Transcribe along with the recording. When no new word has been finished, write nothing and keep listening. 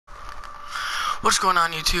What's going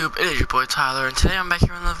on YouTube? It is your boy Tyler, and today I'm back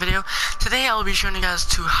here with another video. Today I will be showing you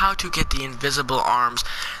guys how to get the invisible arms.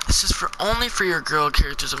 This is only for your girl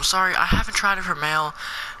characters. I'm sorry, I haven't tried it for male,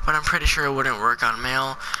 but I'm pretty sure it wouldn't work on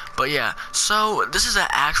male. But yeah, so this is an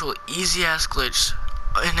actual easy ass glitch,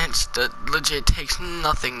 and it's legit takes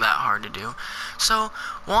nothing that hard to do. So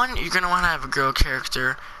one, you're gonna want to have a girl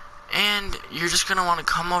character, and you're just gonna want to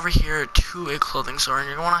come over here to a clothing store, and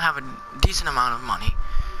you're gonna want to have a decent amount of money.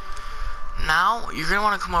 Now, you're going to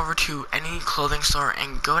want to come over to any clothing store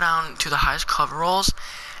and go down to the highest coveralls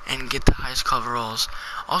and get the highest coveralls.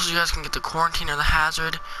 Also, you guys can get the quarantine or the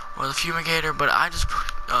hazard or the fumigator, but I just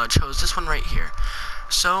chose this one right here.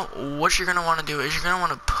 So, what you're going to want to do is you're going to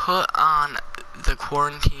want to put on the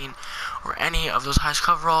quarantine or any of those highest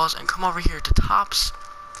coveralls and come over here to tops,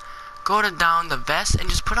 go to down the vest, and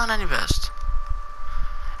just put on any vest.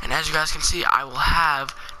 And as you guys can see, I will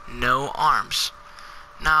have no arms.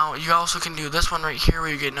 Now, you also can do this one right here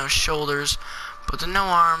where you get no shoulders, but the no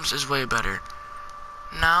arms is way better.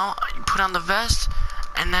 Now, you put on the vest,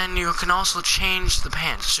 and then you can also change the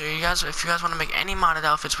pants. So if you guys want to make any modded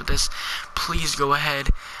outfits with this, please go ahead.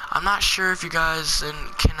 I'm not sure if you guys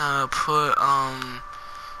can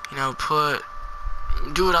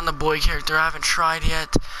do it on the boy character. I haven't tried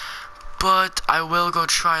yet, but I will go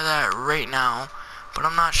try that right now, but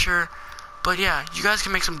I'm not sure. But yeah, you guys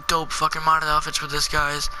can make some dope fucking modded outfits with this,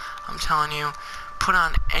 guys. I'm telling you, put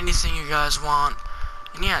on anything you guys want.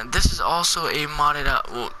 And yeah, this is also a modded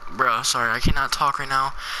well, bro, sorry, I cannot talk right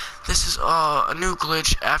now. This is a new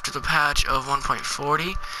glitch after the patch of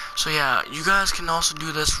 1.40. So yeah, you guys can also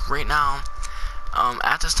do this right now.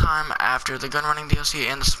 At this time, after the gun running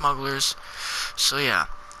DLC and the smugglers. So yeah.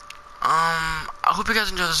 I hope you guys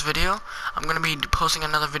enjoyed this video. I'm gonna be posting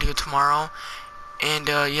another video tomorrow. And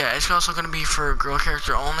yeah, it's also going to be for girl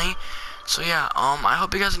character only. So yeah, I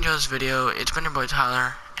hope you guys enjoyed this video. It's been your boy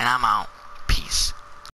Tyler, and I'm out. Peace.